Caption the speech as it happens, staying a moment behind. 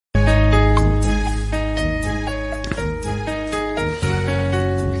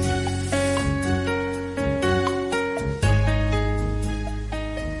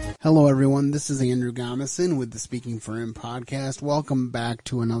Hello, everyone. This is Andrew Gomison with the Speaking for Him podcast. Welcome back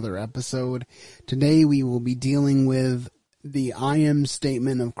to another episode. Today we will be dealing with the I am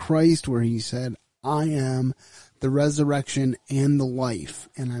statement of Christ, where he said, I am the resurrection and the life.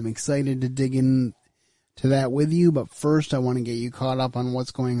 And I'm excited to dig into that with you. But first, I want to get you caught up on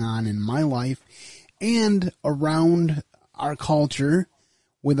what's going on in my life and around our culture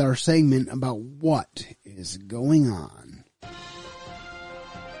with our segment about what is going on.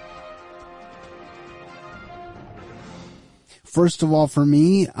 First of all, for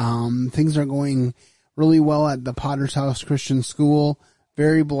me, things are going really well at the Potter's House Christian School.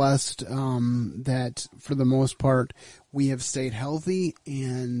 Very blessed that, for the most part, we have stayed healthy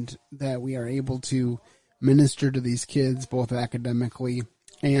and that we are able to minister to these kids both academically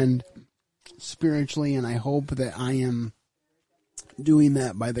and spiritually, and I hope that I am doing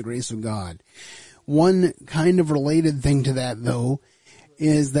that by the grace of God. One kind of related thing to that, though,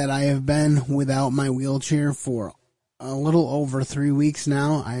 is that I have been without my wheelchair for a little over 3 weeks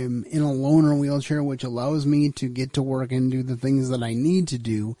now. I'm in a loaner wheelchair, which allows me to get to work and do the things that I need to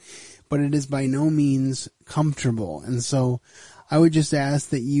do, but it is by no means comfortable. And so I would just ask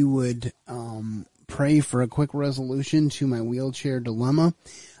that you would pray for a quick resolution to my wheelchair dilemma.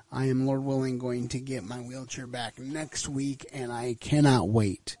 I am, Lord willing, going to get my wheelchair back next week, and I cannot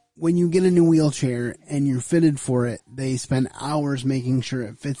wait. When you get a new wheelchair and you're fitted for it, they spend hours making sure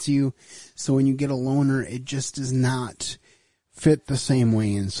it fits you. So when you get a loaner, it just does not fit the same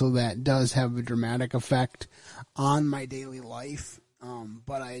way. And so that does have a dramatic effect on my daily life.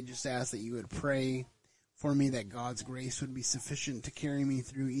 But I just ask that you would pray for me that God's grace would be sufficient to carry me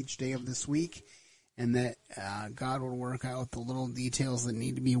through each day of this week, and that God would work out the little details that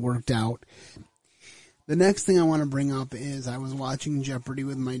need to be worked out. The next thing I want to bring up is I was watching Jeopardy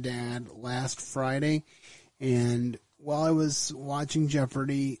with my dad last Friday, and while I was watching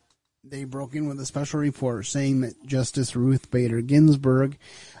Jeopardy, they broke in with a special report saying that Justice Ruth Bader Ginsburg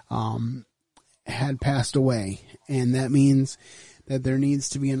had passed away, and that means that there needs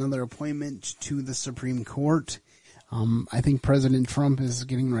to be another appointment to the Supreme Court. I think President Trump is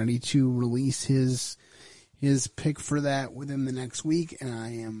getting ready to release his pick for that within the next week, and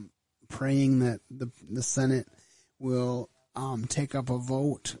I am praying that the Senate will take up a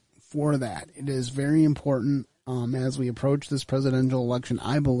vote for that. It is very important as we approach this presidential election,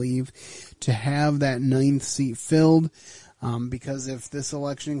 I believe, to have that 9th seat filled, because if this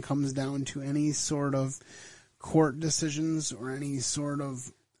election comes down to any sort of court decisions or any sort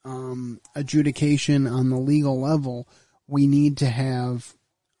of adjudication on the legal level, we need to have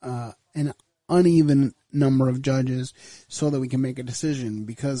an uneven number of judges so that we can make a decision,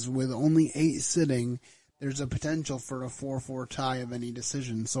 because with only 8 sitting, there's a potential for a 4-4 tie of any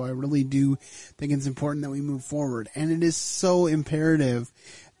decision. So I really do think it's important that we move forward, and it is so imperative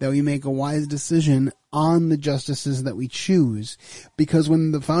that we make a wise decision on the justices that we choose, because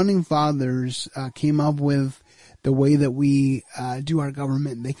when the founding fathers came up with the way that we do our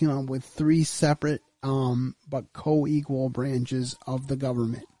government, they came up with 3 separate but co-equal branches of the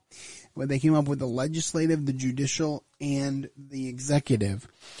government. Where they came up with the legislative, the judicial, and the executive.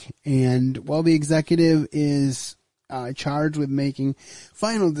 And while the executive is charged with making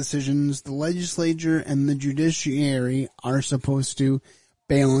final decisions, the legislature and the judiciary are supposed to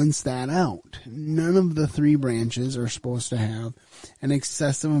balance that out. None of the 3 branches are supposed to have an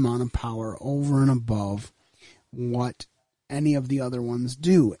excessive amount of power over and above what any of the other ones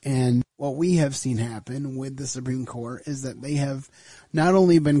do. And what we have seen happen with the Supreme Court is that they have not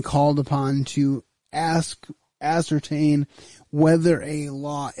only been called upon to ascertain whether a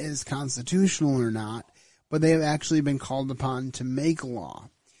law is constitutional or not, but they have actually been called upon to make law.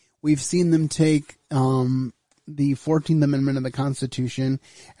 We've seen them take the 14th Amendment of the Constitution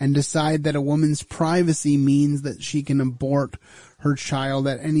and decide that a woman's privacy means that she can abort her child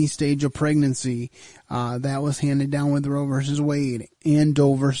at any stage of pregnancy. That was handed down with Roe versus Wade and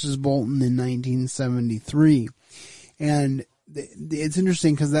Doe versus Bolton in 1973. And it's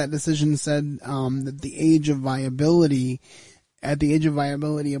interesting because that decision said that at the age of viability,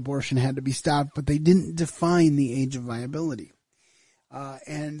 abortion had to be stopped, but they didn't define the age of viability.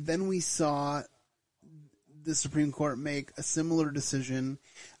 And then we saw the Supreme Court make a similar decision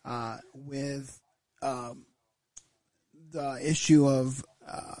with the issue of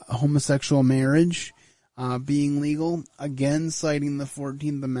homosexual marriage being legal, again citing the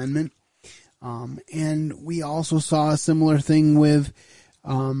 14th Amendment. And we also saw a similar thing with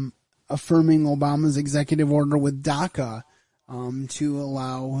affirming Obama's executive order with DACA to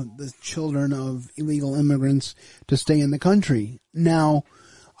allow the children of illegal immigrants to stay in the country. Now,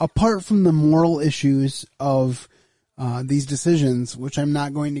 apart from the moral issues of these decisions, which I'm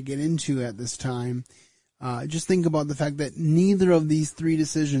not going to get into at this time, just think about the fact that neither of these three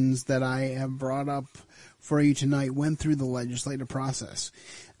decisions that I have brought up for you tonight went through the legislative process.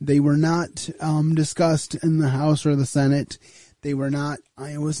 They were not discussed in the House or the Senate. They were not.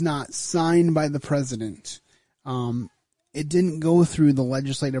 It was not signed by the president. It didn't go through the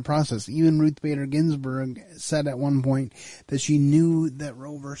legislative process. Even Ruth Bader Ginsburg said at one point that she knew that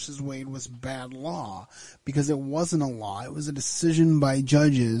Roe versus Wade was bad law because it wasn't a law. It was a decision by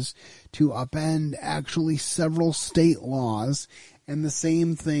judges to upend actually several state laws. And the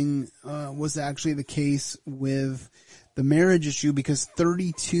same thing was actually the case with the marriage issue because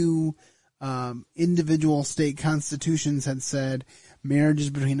 32 individual state constitutions had said marriage is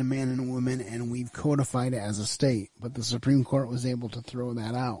between a man and a woman, and we've codified it as a state. But the Supreme Court was able to throw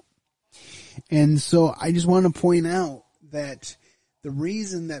that out. And so I just want to point out that the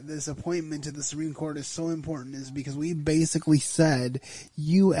reason that this appointment to the Supreme Court is so important is because we basically said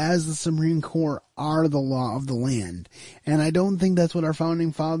you as the Supreme Court are the law of the land. And I don't think that's what our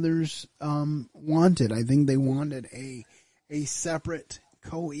founding fathers wanted. I think they wanted a separate,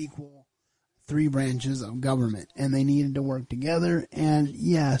 co-equal three branches of government, and they needed to work together. And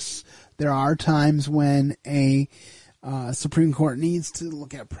yes, there are times when a Supreme Court needs to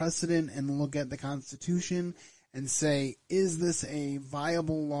look at precedent and look at the Constitution and say, is this a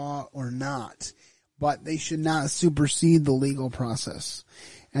viable law or not? But they should not supersede the legal process.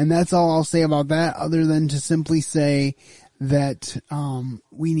 And that's all I'll say about that, other than to simply say that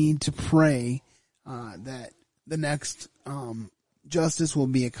we need to pray that the next justice will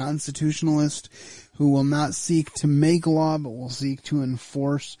be a constitutionalist who will not seek to make law, but will seek to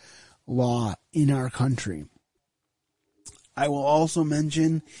enforce law in our country. I will also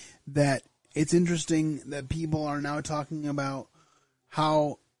mention that it's interesting that people are now talking about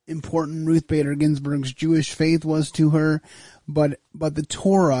how important Ruth Bader Ginsburg's Jewish faith was to her, but the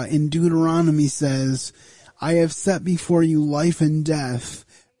Torah in Deuteronomy says, I have set before you life and death,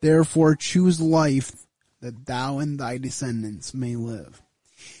 therefore choose life that thou and thy descendants may live.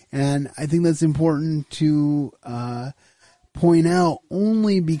 And I think that's important to point out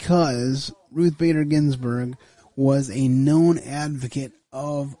only because Ruth Bader Ginsburg was a known advocate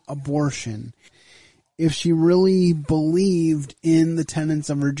of abortion. If she really believed in the tenets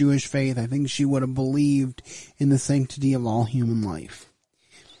of her Jewish faith, I think she would have believed in the sanctity of all human life.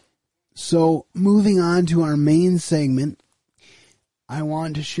 So, moving on to our main segment, I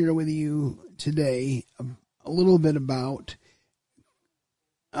want to share with you today a little bit about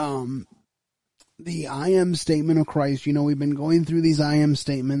the I am statement of Christ. You know, we've been going through these I am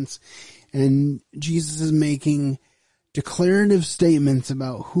statements, and Jesus is making declarative statements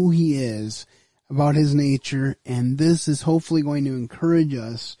about who he is, about his nature, and this is hopefully going to encourage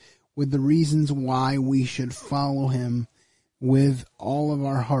us with the reasons why we should follow him with all of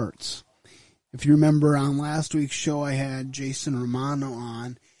our hearts. If you remember on last week's show, I had Jason Romano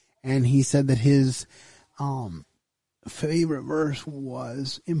on, and he said that his favorite verse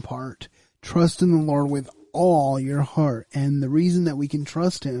was, in part, trust in the Lord with all your heart. And the reason that we can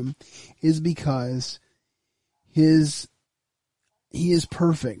trust him is because he is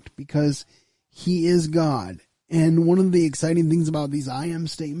perfect, because he is God. And one of the exciting things about these I am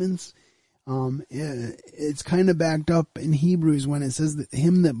statements, it's kind of backed up in Hebrews when it says that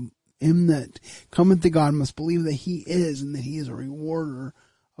him that cometh to God must believe that he is, and that he is a rewarder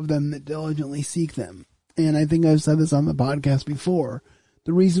of them that diligently seek them. And I think I've said this on the podcast before.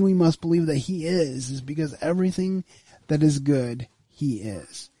 The reason we must believe that he is because everything that is good, he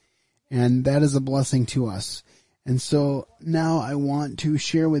is. And that is a blessing to us. And so now I want to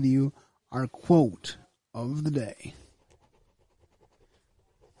share with you our quote of the day.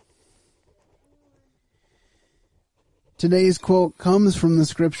 Today's quote comes from the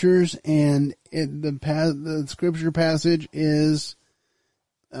scriptures, and the scripture passage is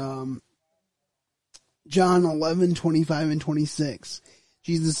John 11:25 and 26.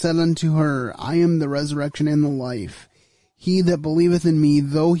 Jesus said unto her, I am the resurrection and the life. He that believeth in me,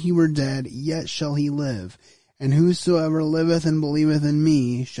 though he were dead, yet shall he live. And whosoever liveth and believeth in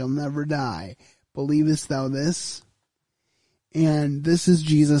me shall never die. Believest thou this? And this is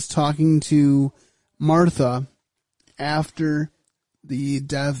Jesus talking to Martha after the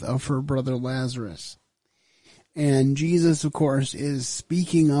death of her brother Lazarus. And Jesus, of course, is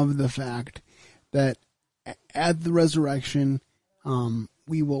speaking of the fact that at the resurrection,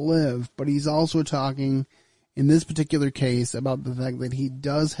 we will live. But he's also talking, in this particular case, about the fact that he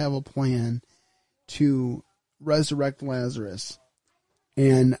does have a plan to resurrect Lazarus.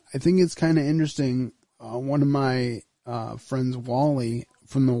 And I think it's kind of interesting. One of my friends, Wally,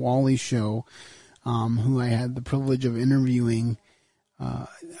 from the Wally Show, who I had the privilege of interviewing a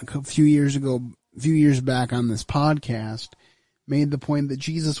few years back on this podcast, made the point that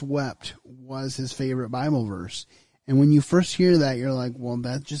Jesus wept was his favorite Bible verse. And when you first hear that, you're like, well,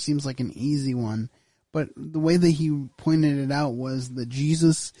 that just seems like an easy one. But the way that he pointed it out was that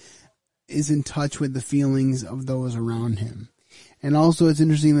Jesus is in touch with the feelings of those around him. And also it's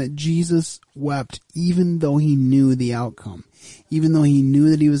interesting that Jesus wept even though he knew the outcome, even though he knew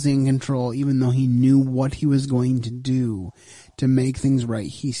that he was in control, even though he knew what he was going to do to make things right,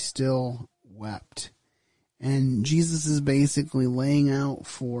 he still wept. And Jesus is basically laying out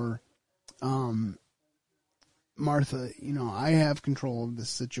for Martha, I have control of this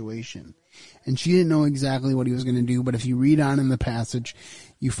situation. And she didn't know exactly what he was going to do, but if you read on in the passage,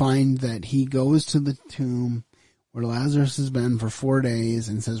 you find that he goes to the tomb where Lazarus has been for 4 days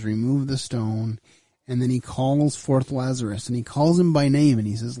and says, remove the stone. And then he calls forth Lazarus, and he calls him by name, and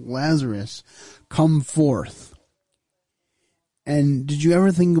he says, Lazarus, come forth. And did you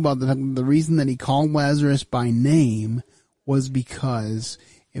ever think about the reason that he called Lazarus by name was because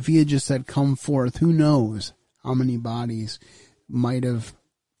if he had just said, come forth, who knows how many bodies might have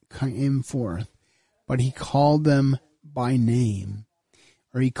come forth. But he called them by name,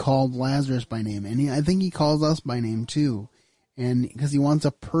 or he called Lazarus by name. And I think he calls us by name too, and because he wants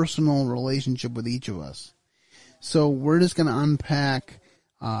a personal relationship with each of us. So we're just going to unpack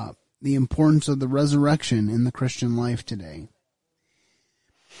the importance of the resurrection in the Christian life today.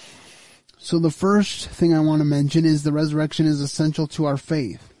 So the first thing I want to mention is the resurrection is essential to our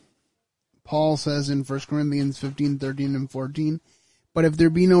faith. Paul says in 1 Corinthians 15, 13, and 14, but if there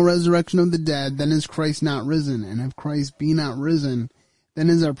be no resurrection of the dead, then is Christ not risen. And if Christ be not risen, then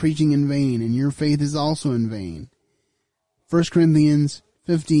is our preaching in vain, and your faith is also in vain. 1 Corinthians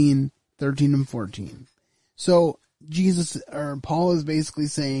 15, 13, and 14. So Paul is basically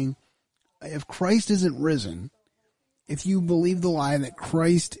saying, if Christ isn't risen, if you believe the lie that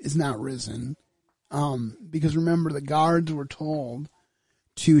Christ is not risen, because remember the guards were told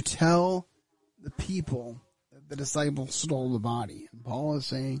to tell the people that the disciples stole the body. And Paul is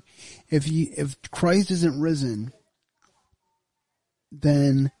saying, if Christ isn't risen,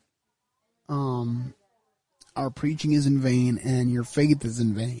 then our preaching is in vain and your faith is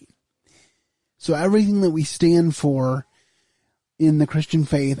in vain. So everything that we stand for in the Christian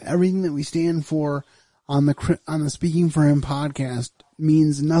faith, everything that we stand for on the Speaking for Him podcast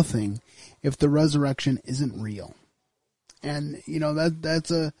means nothing if the resurrection isn't real. And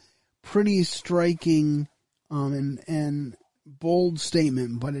that's a pretty striking and bold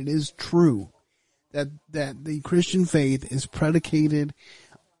statement, but it is true that the Christian faith is predicated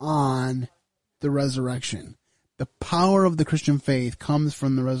on the resurrection. The power of the Christian faith comes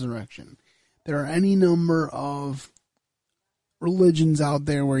from the resurrection. There are any number of religions out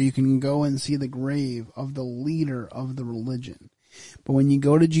there where you can go and see the grave of the leader of the religion. But when you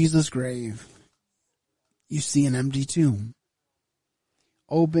go to Jesus' grave, you see an empty tomb,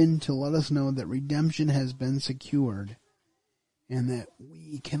 open to let us know that redemption has been secured and that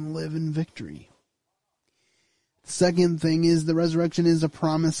we can live in victory. The second thing is the resurrection is a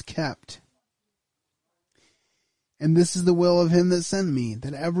promise kept. And this is the will of him that sent me,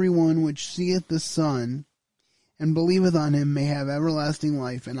 that everyone which seeth the Son and believeth on him may have everlasting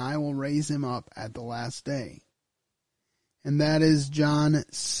life, and I will raise him up at the last day. And that is John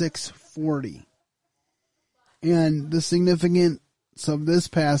 6:40. And the significance of this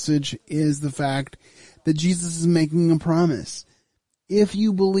passage is the fact that Jesus is making a promise. If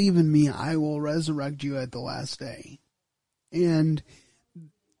you believe in me, I will resurrect you at the last day. And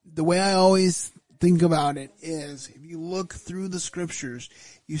the way I always think about it is, if you look through the scriptures,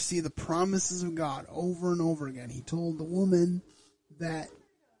 you see the promises of God over and over again. He told the woman that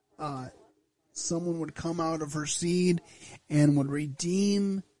someone would come out of her seed and would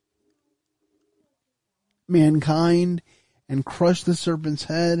redeem mankind and crush the serpent's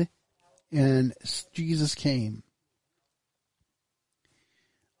head, and Jesus came.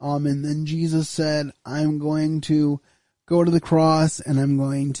 And then Jesus said, I'm going to go to the cross, and I'm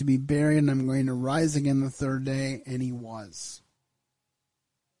going to be buried, and I'm going to rise again the third day, and he was.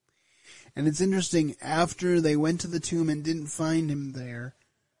 And it's interesting, after they went to the tomb and didn't find him there,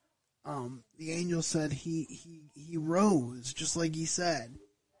 the angel said he rose, just like he said.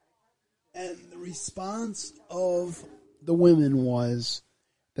 And the response of the women was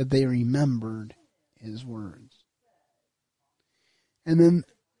that they remembered his words. And then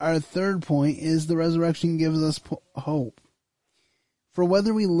our third point is the resurrection gives us hope. For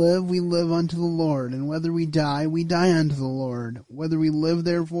whether we live unto the Lord, and whether we die unto the Lord. Whether we live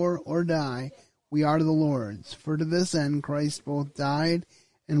therefore or die, we are the Lord's. For to this end Christ both died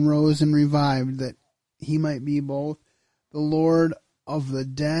and rose and revived, that he might be both the Lord of the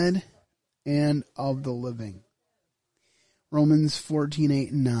dead and of the living. Romans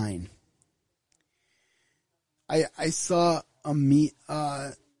 14:8 and 9. I saw a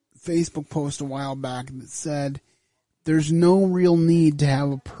Facebook post a while back that said, there's no real need to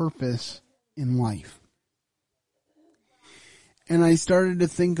have a purpose in life. And I started to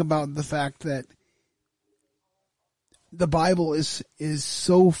think about the fact that the Bible is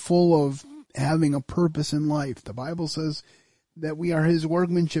so full of having a purpose in life. The Bible says that we are his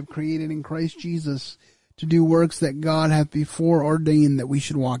workmanship, created in Christ Jesus to do works that God hath before ordained that we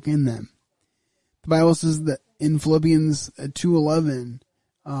should walk in them. The Bible says that in Philippians 2:11,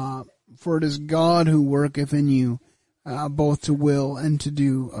 for it is God who worketh in you, both to will and to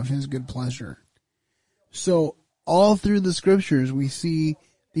do of his good pleasure. So all through the scriptures, we see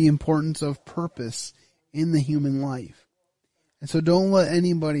the importance of purpose in the human life. And so don't let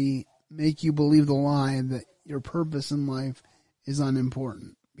anybody make you believe the lie that your purpose in life is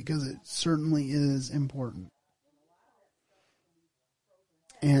unimportant, because it certainly is important.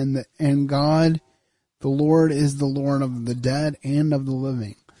 And God, the Lord, is the Lord of the dead and of the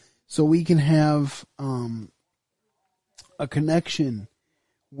living. So we can have a connection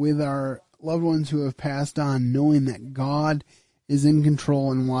with our loved ones who have passed on, knowing that God is in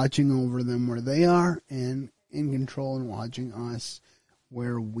control and watching over them where they are, and in control and watching us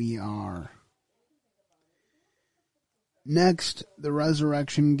where we are. Next, the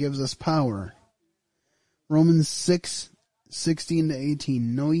resurrection gives us power. Romans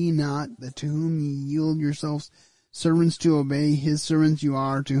 6:16-18. Know ye not that to whom ye yield yourselves servants to obey, his servants you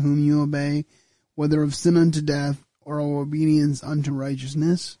are to whom you obey, whether of sin unto death, or of obedience unto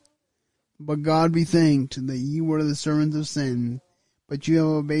righteousness? But God be thanked that ye were the servants of sin, but you have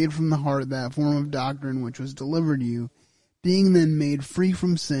obeyed from the heart that form of doctrine which was delivered you. Being then made free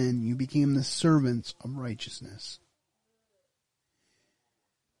from sin, you became the servants of righteousness.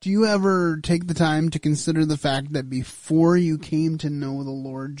 Do you ever take the time to consider the fact that before you came to know the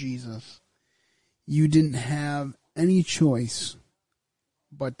Lord Jesus, you didn't have any choice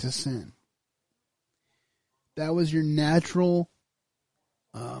but to sin? That was your natural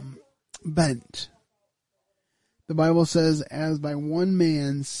bent. The Bible says, as by one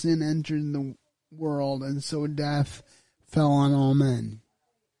man sin entered the world, and so death fell on all men.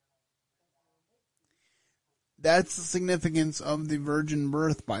 That's the significance of the virgin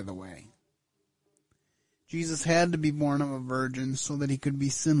birth, by the way. Jesus had to be born of a virgin so that he could be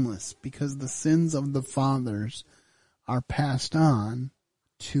sinless, because the sins of the fathers are passed on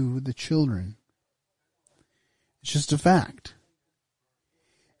to the children. It's just a fact.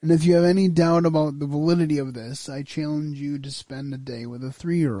 And if you have any doubt about the validity of this, I challenge you to spend a day with a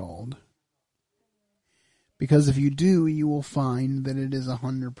 3-year-old. Because if you do, you will find that it is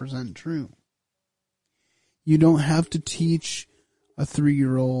 100% true. You don't have to teach a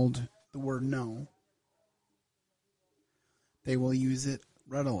 3-year-old the word no. They will use it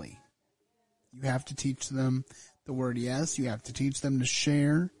readily. You have to teach them the word yes. You have to teach them to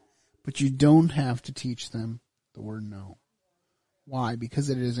share. But you don't have to teach them the word no. Why?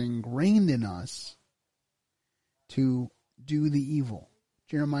 Because it is ingrained in us to do the evil.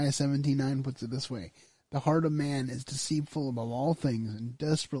 Jeremiah 17:9 puts it this way. The heart of man is deceitful above all things and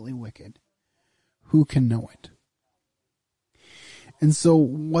desperately wicked. Who can know it? And so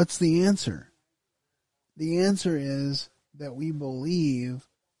what's the answer? The answer is that we believe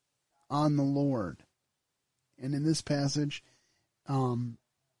on the Lord. And in this passage,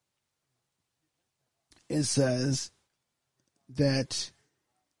 it says that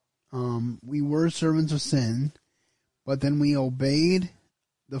we were servants of sin, but then we obeyed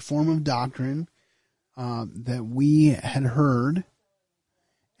the form of doctrine that we had heard.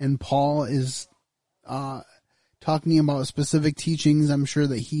 And Paul is talking about specific teachings, I'm sure,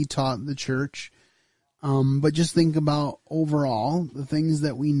 that he taught the church. But just think about overall the things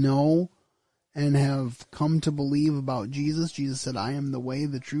that we know and have come to believe about Jesus. Jesus said, I am the way,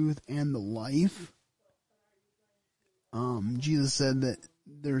 the truth, and the life. Jesus said that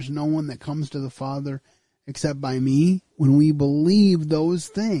there's no one that comes to the Father except by me. When we believe those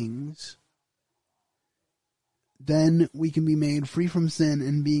things, then we can be made free from sin,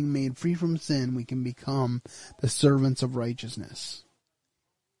 and being made free from sin, we can become the servants of righteousness.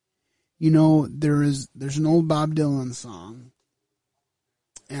 You know, there's an old Bob Dylan song,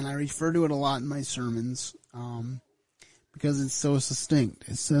 and I refer to it a lot in my sermons because it's so succinct.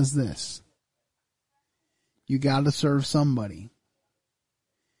 It says this: you got to serve somebody.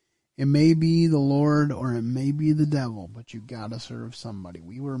 It may be the Lord or it may be the devil, but you got to serve somebody.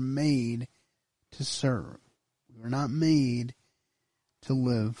 We were made to serve. We were not made to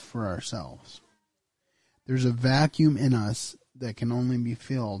live for ourselves. There's a vacuum in us that can only be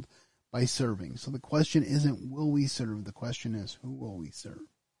filled by serving. So the question isn't will we serve, the question is who will we serve?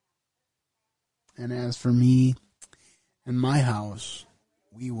 And as for me and my house,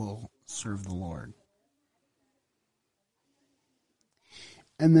 we will serve the Lord.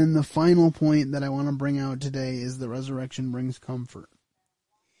 And then the final point that I want to bring out today is the resurrection brings comfort.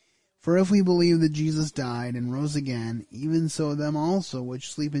 For if we believe that Jesus died and rose again, even so them also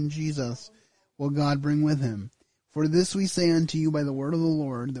which sleep in Jesus will God bring with him. For this we say unto you by the word of the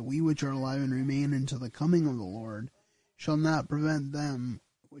Lord, that we which are alive and remain until the coming of the Lord shall not prevent them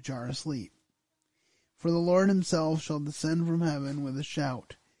which are asleep. For the Lord himself shall descend from heaven with a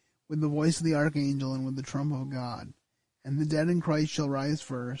shout, with the voice of the archangel, and with the trump of God. And the dead in Christ shall rise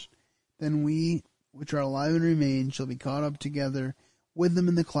first. Then we which are alive and remain shall be caught up together with them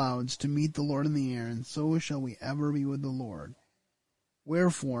in the clouds to meet the Lord in the air, and so shall we ever be with the Lord.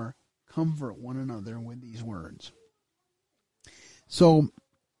 Wherefore, comfort one another with these words. So,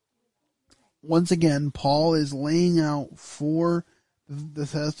 once again, Paul is laying out for the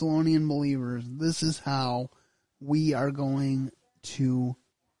Thessalonian believers, this is how we are going to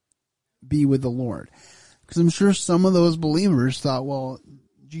be with the Lord. Because I'm sure some of those believers thought, well,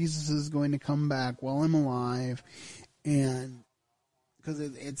 Jesus is going to come back while I'm alive, and because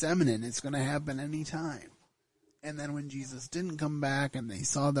it's imminent, it's going to happen any time. And then when Jesus didn't come back and they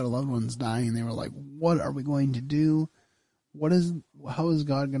saw their loved ones dying, they were like, what are we going to do? How is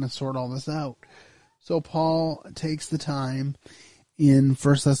God going to sort all this out? So Paul takes the time in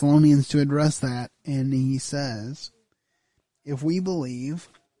 1 Thessalonians to address that, and he says, if we believe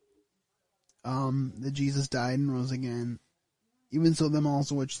that Jesus died and rose again, even so them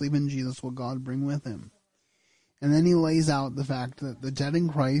also which sleep in Jesus will God bring with him. And then he lays out the fact that the dead in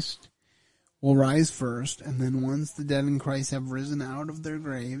Christ will rise first, and then once the dead in Christ have risen out of their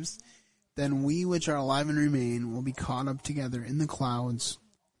graves, then we which are alive and remain will be caught up together in the clouds,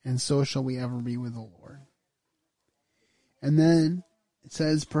 and so shall we ever be with the Lord. And then it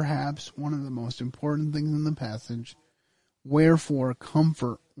says perhaps one of the most important things in the passage, wherefore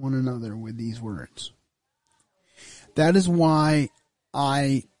comfort one another with these words. That is why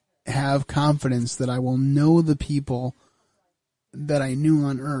I have confidence that I will know the people that I knew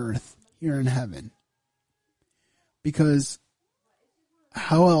on earth here in heaven. Because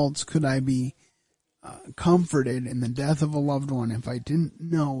how else could I be comforted in the death of a loved one if I didn't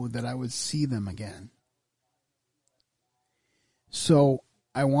know that I would see them again? So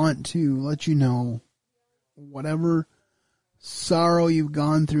I want to let you know, whatever sorrow you've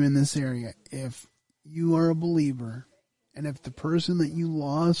gone through in this area, if you are a believer, and if the person that you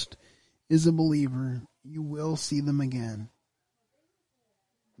lost is a believer, you will see them again.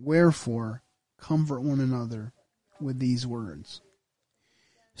 Wherefore, comfort one another with these words.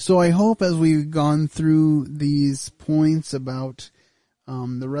 So I hope as we've gone through these points about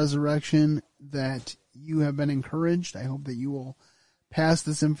the resurrection that you have been encouraged. I hope that you will pass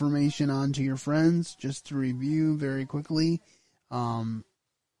this information on to your friends. Just to review very quickly,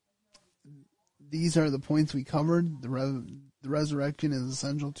 these are the points we covered. The resurrection is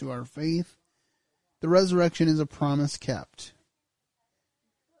essential to our faith. The resurrection is a promise kept.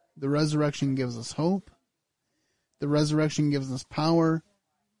 The resurrection gives us hope. The resurrection gives us power.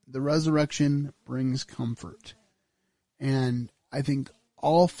 The resurrection brings comfort. And I think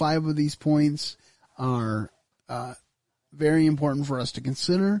all 5 of these points are very important for us to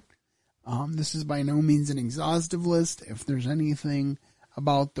consider. This is by no means an exhaustive list. If there's anything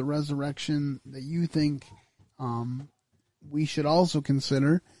about the resurrection that you think we should also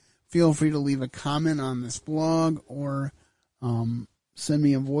consider, feel free to leave a comment on this blog, or send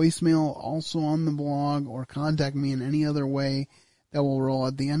me a voicemail also on the blog, or contact me in any other way that will roll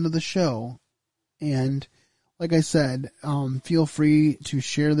at the end of the show. And like I said, feel free to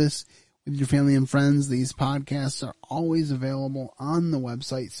share this with your family and friends. These podcasts are always available on the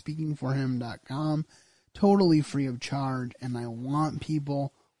website, speakingforhim.com, totally free of charge, and I want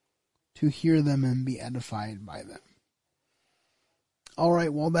people to hear them and be edified by them. All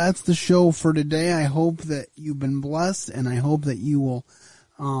right, well, that's the show for today. I hope that you've been blessed, and I hope that you will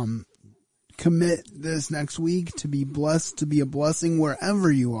commit this next week to be blessed, to be a blessing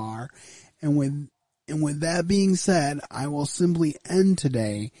wherever you are. And with that being said, I will simply end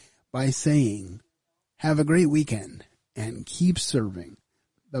today by saying, have a great weekend and keep serving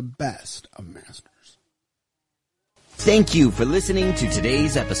the best of masters. Thank you for listening to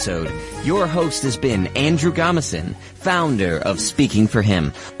today's episode. Your host has been Andrew Gomison, founder of Speaking for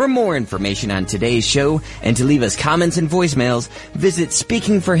Him. For more information on today's show and to leave us comments and voicemails, visit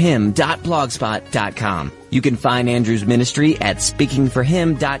speakingforhim.blogspot.com. You can find Andrew's ministry at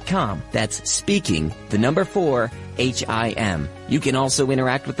speakingforhim.com. That's speaking, the number 4, HIM. You can also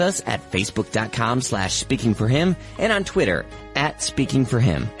interact with us at facebook.com/speakingforhim and on Twitter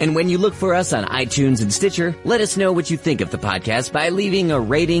 @speakingforhim. And when you look for us on iTunes and Stitcher, let us know what you think of the podcast by leaving a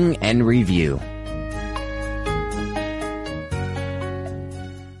rating and review.